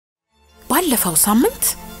ባለፈው ሳምንት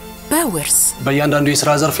በውርስ በእያንዳንዱ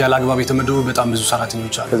የሥራ ዘርፍ ያለ አግባብ የተመደቡ በጣም ብዙ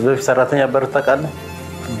ሰራተኞች አሉ። ከዚህ በፊት ሰራተኛ በርታቃለ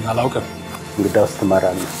አላውቅም። እንግዳውስ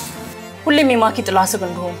ትማራለህ። ሁሌም የማኪ ጥላ ስብ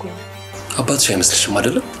እንደሆንኩኝ አባትሽ አይመስልሽም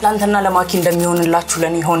አይደለም? ላንተና ለማኪ እንደሚሆንላችሁ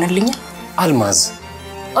ለኔ ይሆንልኝ። አልማዝ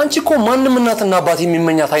አንቺ እኮ ማንንም እናትና አባት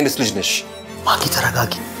የሚመኛት አይነት ልጅ ነሽ። ማኪ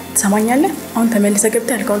ተረጋጊ። ሰማኛለህ? አሁን ተመልሰ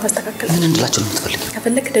ገብተህ ያልከውን ታስተካክላለህ። ምን እንድላችሁ የምትፈልጊው?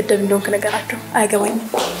 ከፈለክ ደደብ እንደሆንክ ነገራቸው። አይገባኝም።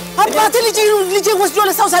 አባቴ ልጄ ወስዶ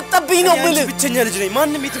ለሰው ሰጠብኝ ነው ብለ ብቸኛ ልጅ ነኝ።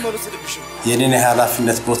 ማንንም የትመረሰልብሽ የኔን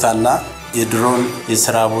ኃላፊነት ቦታና የድሮን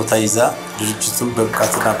የሥራ ቦታ ይዛ ድርጅቱን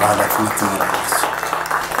በብቃትና በኃላፊነት ትመራለች።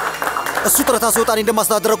 እሱ ጥረታ ሲወጣ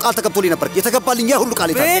እንደማስተዳደረው ቃል ተገብቶልኝ ነበር። የተገባልኝ ያ ሁሉ ቃል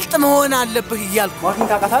ይታል። በልጥ መሆን አለብህ ይያልኩ ማኪን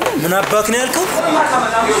ታቃታለህ? ምን አባክ ነው ያልከው?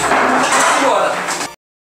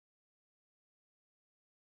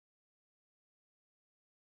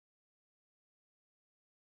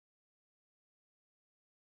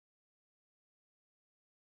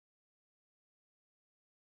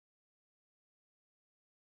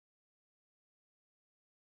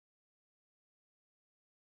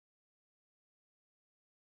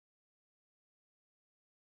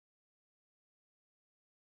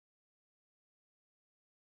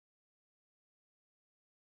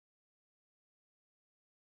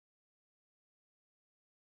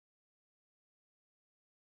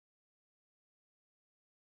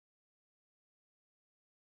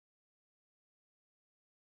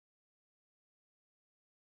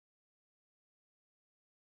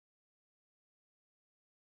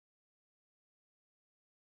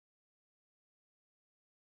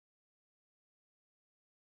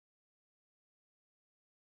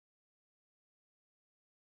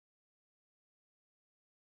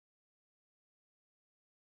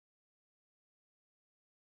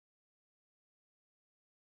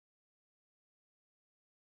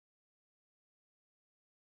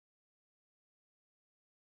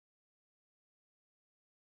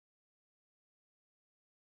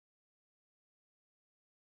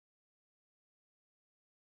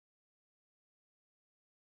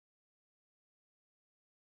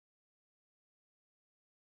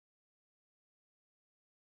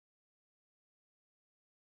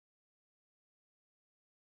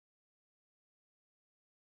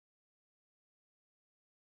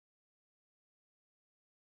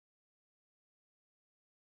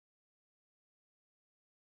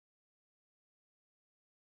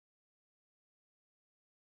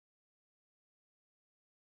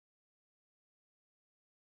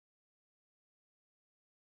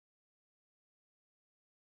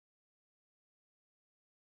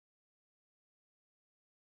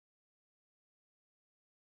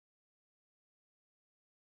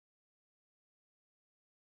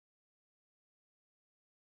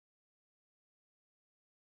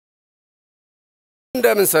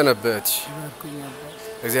 እንደምን ሰነበትሽ?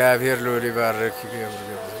 እግዚአብሔር ሎሊ ባረክ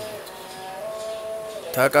ይገብር።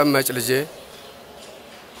 ተቀመጭ ልጄ።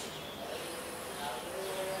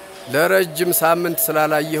 ለረጅም ሳምንት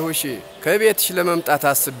ስላላየሁሽ ከቤትሽ ለመምጣት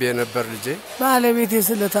አስቤ ነበር ልጄ። ባለቤቴ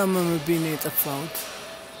ስለታመመብኝ ነው የጠፋሁት።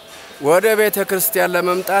 ወደ ቤተ ክርስቲያን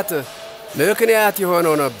ለመምጣት ምክንያት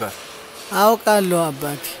የሆነው ነበር። አውቃለሁ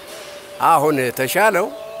አባቴ። አሁን ተሻለው?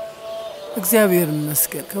 እግዚአብሔር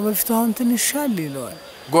ይመስገን። ከበፊቱ አሁን ትንሽ ሻል ይለዋል።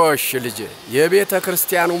 ጎሽ ልጄ፣ የቤተ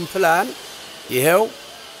ክርስቲያኑን ፕላን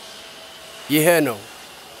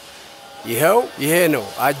ይሄ ነው።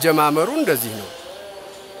 አጀማመሩ እንደዚህ ነው።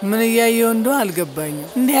 ምን ያየው እንደው አልገባኝም።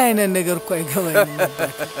 እንዲህ አይነት ነገር እኮ አይገባኝም ነበር።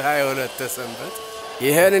 አይ ወለት ተሰንበት፣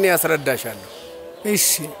 ይሄንን ያስረዳሻለሁ። እሺ።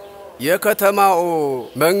 የከተማው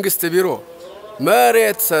መንግስት ቢሮ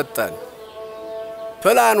መሬት ሰጠን፣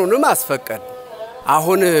 ፕላኑንም አስፈቀድ።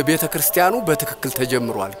 አሁን ቤተ ክርስቲያኑ በትክክል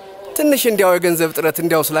ተጀምሯል። ትንሽ እንዲያው የገንዘብ ጥረት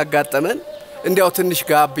እንዲያው ስላጋጠመን እንዲያው ትንሽ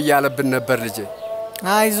ጋብ ያለብን ነበር ልጄ።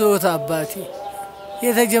 አይዞት አባቴ፣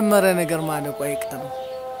 የተጀመረ ነገር ማለቁ አይቀርም።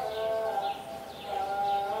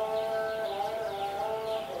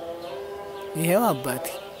 ይሄው አባቴ።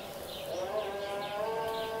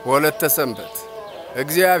 ወለተ ሰንበት፣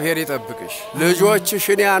 እግዚአብሔር ይጠብቅሽ፣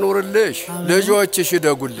 ልጆችሽን ያኑርልሽ፣ ልጆችሽ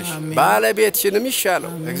ይደጉልሽ፣ ባለቤትሽንም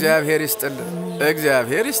ይሻለው። እግዚአብሔር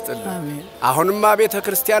ይስጥልን። አሁንማ ቤተ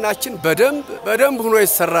ክርስቲያናችን በደንብ ሆኖ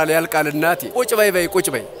ይሰራል ያልቃል። እናቴ ቁጭ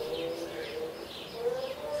በይ።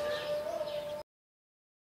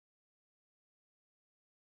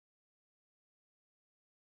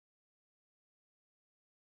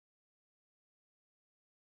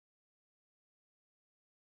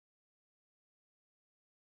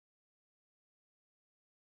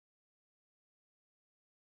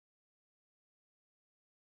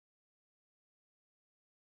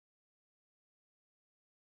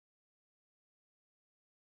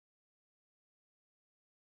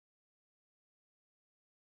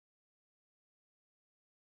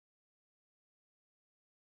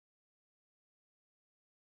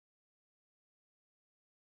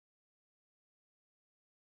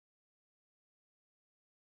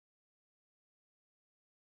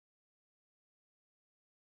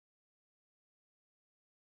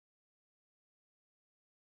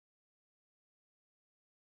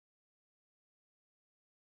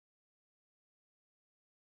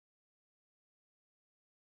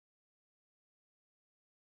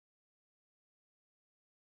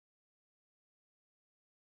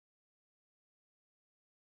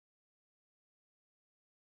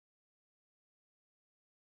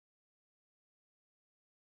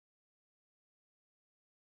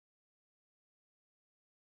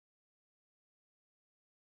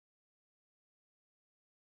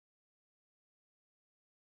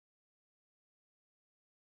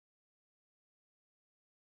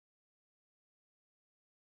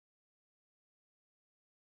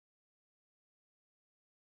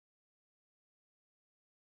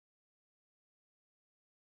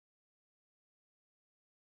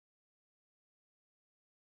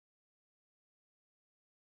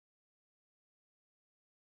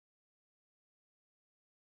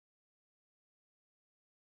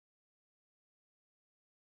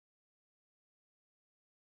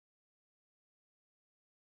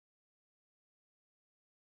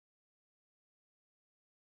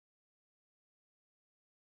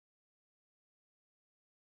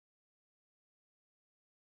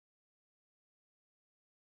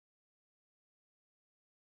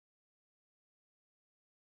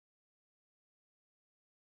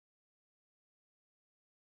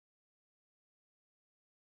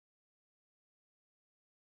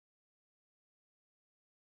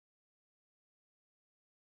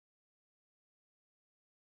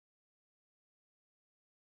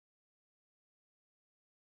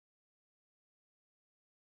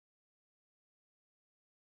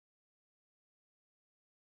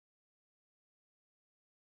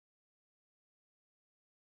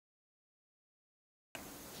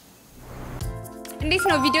 እንዴት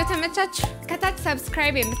ነው ቪዲዮ ተመቻችሁ? ከታች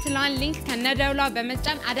ሰብስክራይብ የምትለውን ሊንክ ከነደውሏ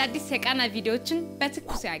በመጫን አዳዲስ የቃና ቪዲዮዎችን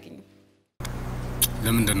በትኩስ ያገኙ።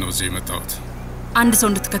 ለምንድን ነው እዚህ የመጣሁት? አንድ ሰው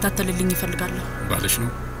እንድትከታተልልኝ ይፈልጋለሁ። ባልሽ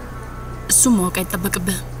ነው? እሱም ማወቅ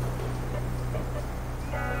አይጠበቅብህ።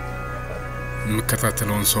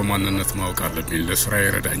 የምከታተለውን ሰው ማንነት ማወቅ አለብኝ። ለስራ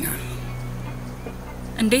ይረዳኛል።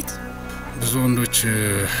 እንዴት? ብዙ ወንዶች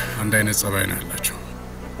አንድ አይነት ጸባይ ነው ያላቸው።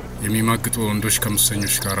 የሚማግጡ ወንዶች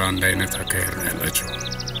ከሙሰኞች ጋር አንድ አይነት አካሄድ ነው ያላቸው።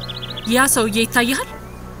 ያ ሰውዬ ይታያል?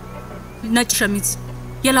 ነጭ ሸሚዝ፣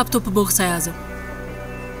 የላፕቶፕ ቦርሳ ያዘው።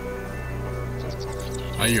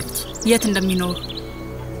 አየሁት። የት እንደሚኖር፣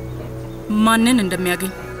 ማንን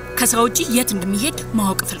እንደሚያገኝ፣ ከስራ ውጪ የት እንደሚሄድ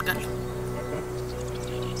ማወቅ እፈልጋለሁ።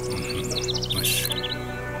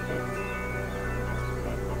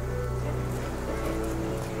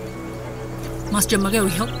 ማስጀመሪያው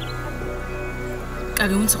ይኸው።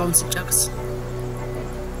 ቀሪውን ስራውን ስጨርስ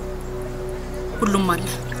ሁሉም አለ።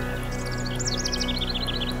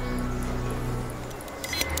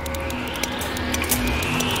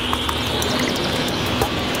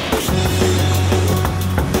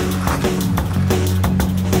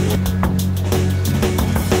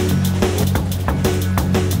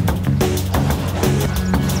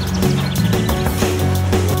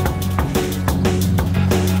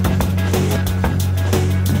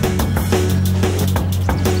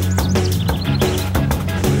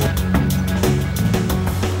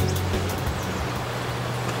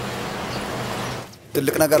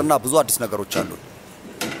 ትልቅ ነገርና ብዙ አዲስ ነገሮች አሉ።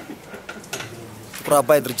 ጥቁር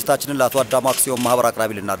አባይ ድርጅታችንን ለአቶ አዳማ አክሲዮን ማህበር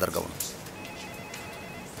አቅራቢ ልናደርገው ነው።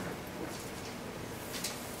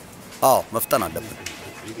 አዎ መፍጠን አለብን።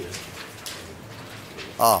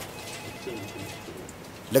 አዎ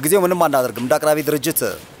ለጊዜው ምንም አናደርግም። እንደ አቅራቢ ድርጅት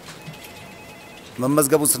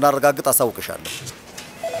መመዝገቡን ስናረጋግጥ አሳውቅሻለሁ።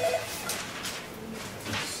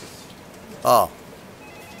 አዎ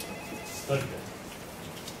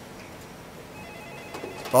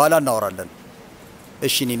በኋላ እናወራለን።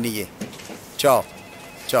 እሺ ኒንዬ፣ ቻው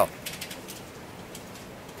ቻው።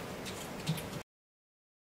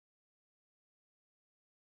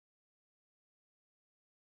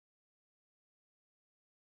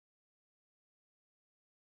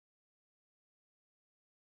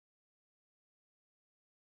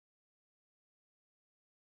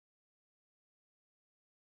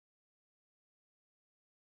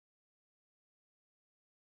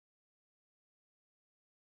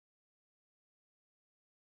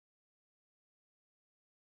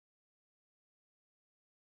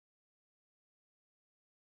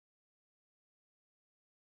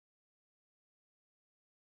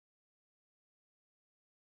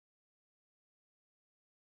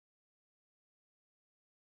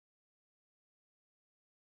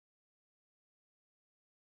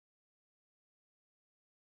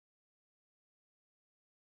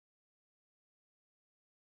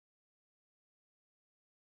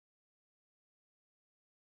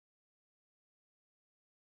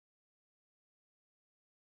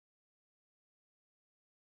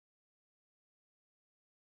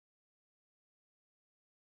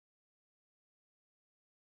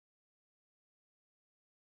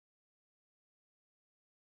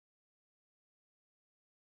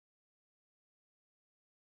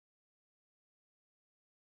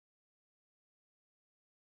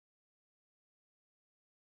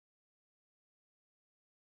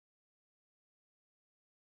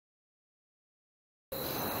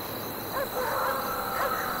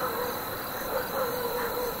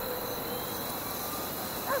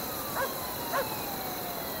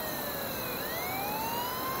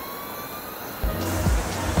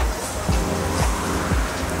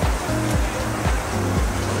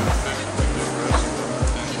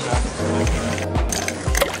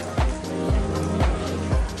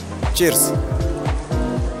 Cheers.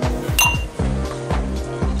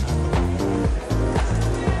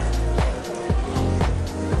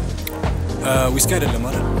 ዊስኪ አይደለም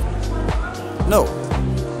አይደል? ነው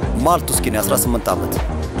ማልት ውስኪ ነው። 18 ዓመት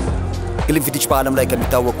ግሊንፊዲች በዓለም ላይ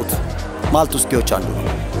ከሚታወቁት ማልት ውስኪዎች አንዱ ነው።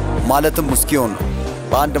 ማለትም ውስኪውን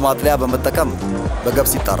በአንድ ማጥለያ በመጠቀም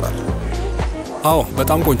በገብስ ይጣራል። አዎ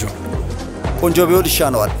በጣም ቆንጆ። ቆንጆ ቢሆን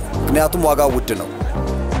ይሻለዋል፣ ምክንያቱም ዋጋው ውድ ነው።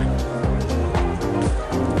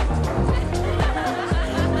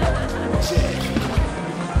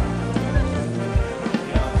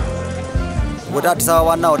 ወደ አዲስ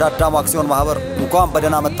አበባና ወደ አዳማ አክሲዮን ማህበር እንኳን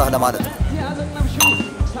በደህና መጣህ ለማለት ነው።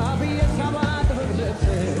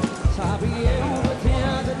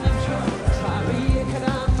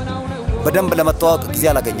 በደንብ ለመተዋወቅ ጊዜ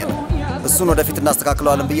አላገኘንም። እሱን ወደፊት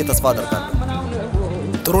እናስተካክለዋለን ብዬ ተስፋ አደርጋለሁ።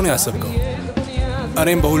 ጥሩ ነው ያሰብከው።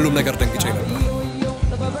 እኔም በሁሉም ነገር ደንግጬ ነበር።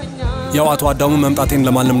 ያው አቶ አዳሙ መምጣቴን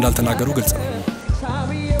ለማንም እንዳልተናገሩ ግልጽ ነው።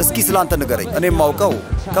 እስኪ ስላንተ ንገረኝ። እኔም ማውቀው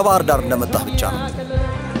ከባህር ዳር እንደመጣህ ብቻ ነው።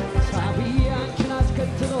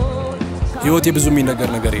 ህይወቴ ብዙ የሚነገር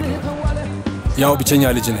ነገር የለም። ያው ብቸኛ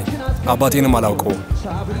ልጅ ነኝ። አባቴንም አላውቀውም።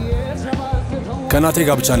 ከናቴ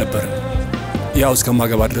ጋር ብቻ ነበር። ያው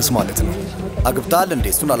እስከማገባ ድረስ ማለት ነው። አግብታል እንዴ?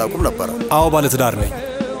 እሱን አላውቅም ነበር። አዎ ባለ ትዳር ነኝ።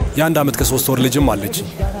 የ1 ዓመት ከ3 ወር ልጅም አለች።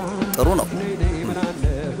 ጥሩ ነው።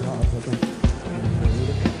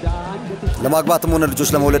 ለማግባትም ሆነ ልጆች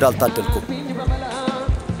ለመውለድ አልታደልኩም።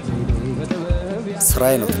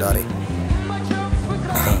 ስራዬ ነው ትዳሬ።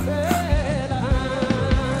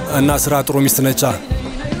 እና ስራ ጥሩ ሚስት ነቻ።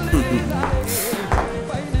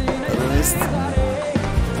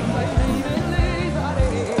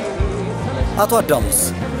 አቶ አዳሙስ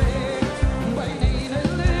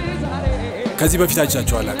ከዚህ በፊት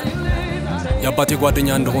አይቻቸው አላውቅም። የአባቴ ጓደኛ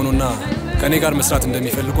እንደሆኑና ከኔ ጋር መስራት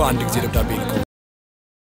እንደሚፈልጉ አንድ ጊዜ ደብዳቤ ልከው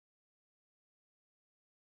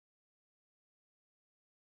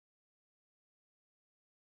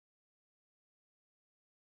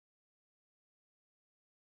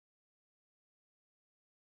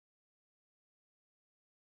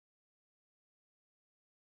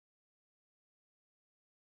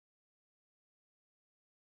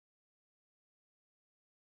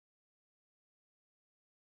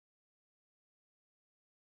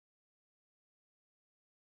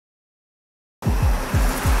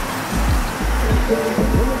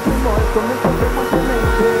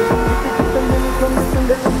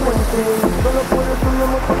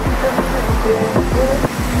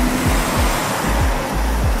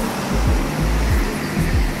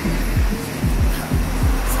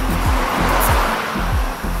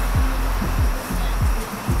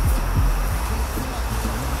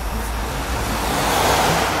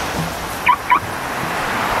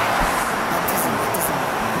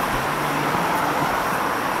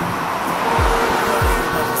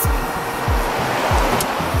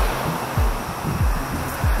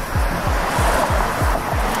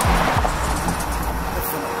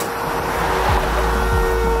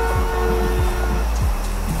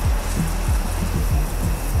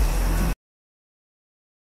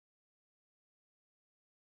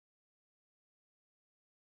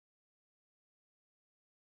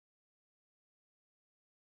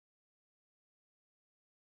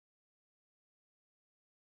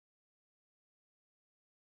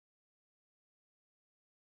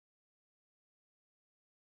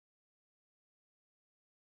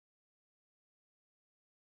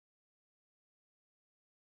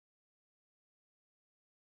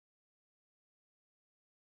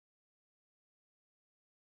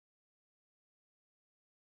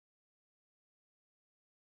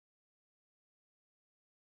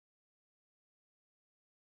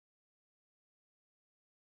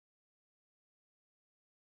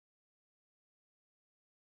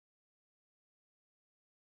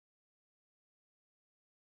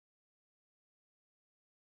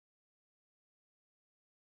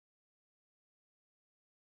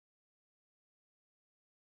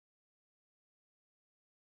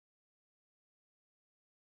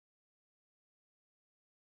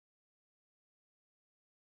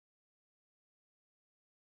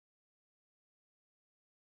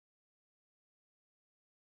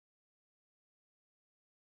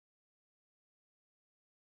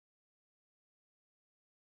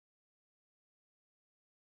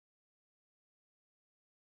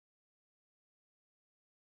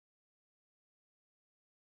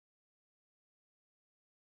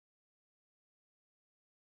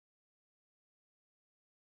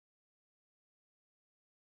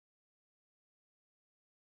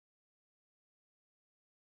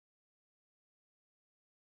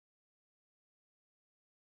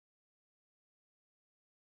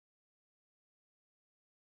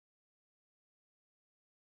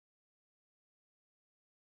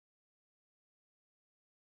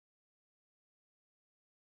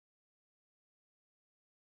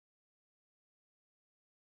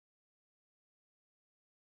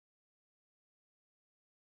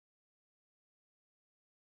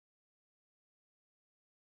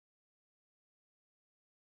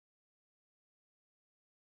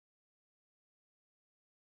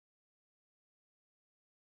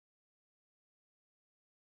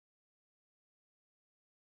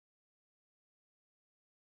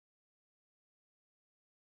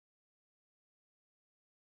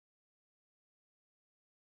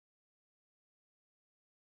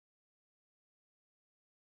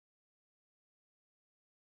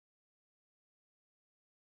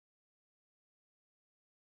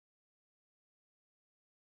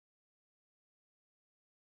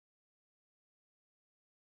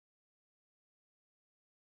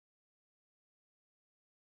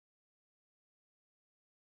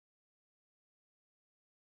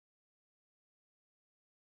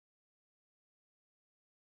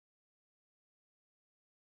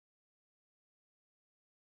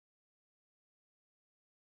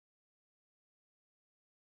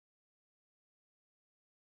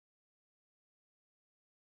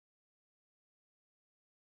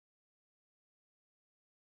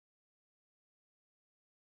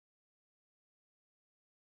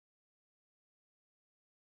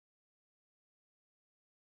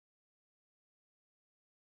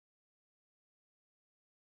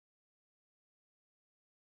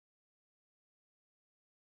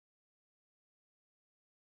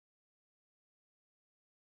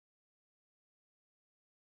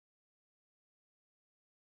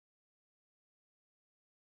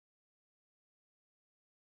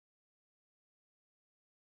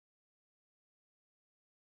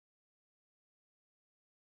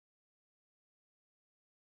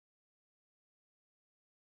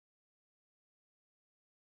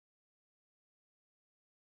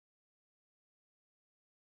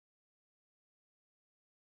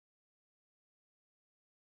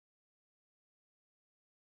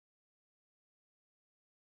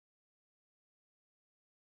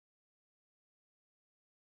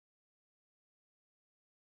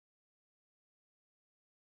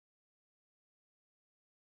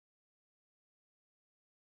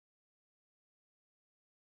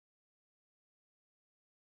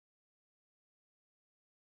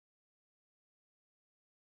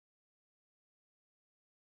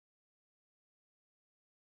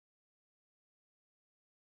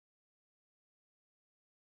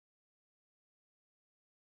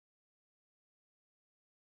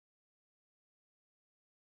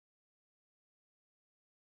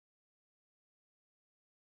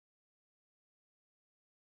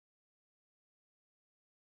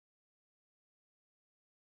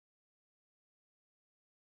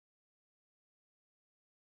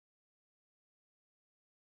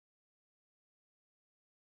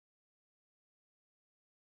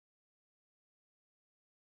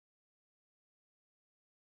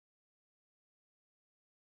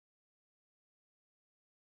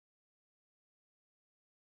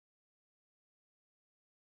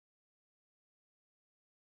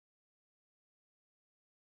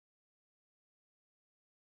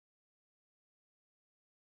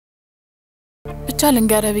ብቻ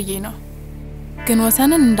ልንገርህ ብዬ ነው ግን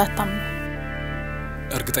ወሰንን እንዳታምኑ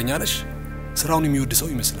እርግጠኛ ነሽ ስራውን የሚወድ ሰው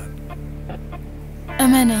ይመስላል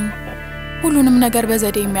እመነኝ ሁሉንም ነገር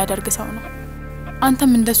በዘዴ የሚያደርግ ሰው ነው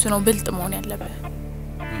አንተም እንደሱ ነው ብልጥ መሆን ያለብህ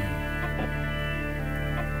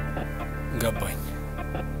ገባኝ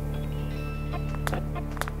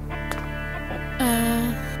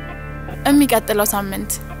የሚቀጥለው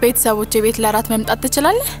ሳምንት ቤተሰቦቼ ቤት ለራት መምጣት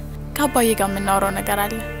ትችላለህ ከአባዬ ጋር የምናወራው ነገር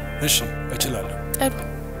አለ እሺ እችላለሁ ጥሩ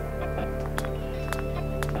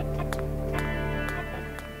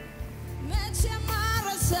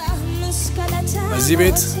እዚህ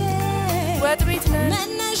ቤት ወጥ ቤት ነው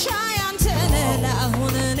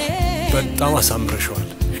በጣም አሳምረሽዋል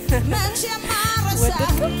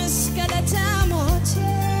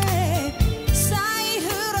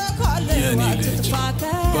የኔ ልጅ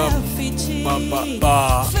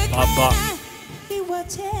ባባ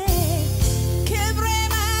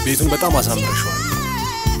ቤቱን በጣም አሳምረሽዋል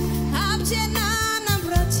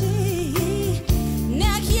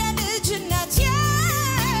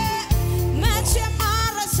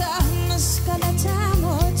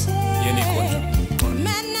የኔ ቆንጆ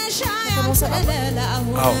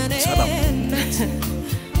አዎ ሰላም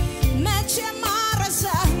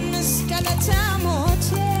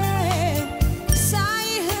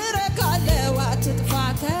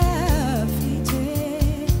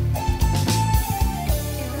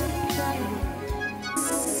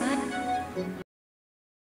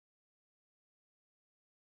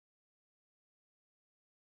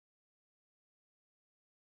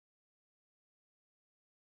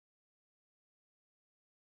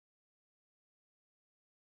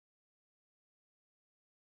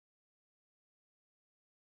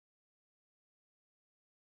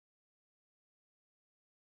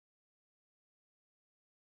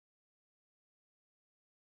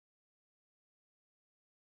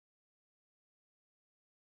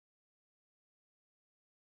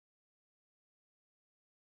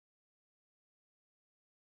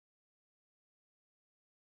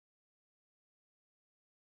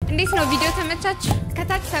እንዴት ነው ቪዲዮ ተመቻችሁ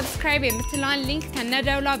ከታች ሰብስክራይብ የምትለዋን ሊንክ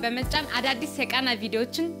ከነደውሏ በመጫን አዳዲስ የቃና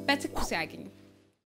ቪዲዮዎችን በትኩስ ያገኙ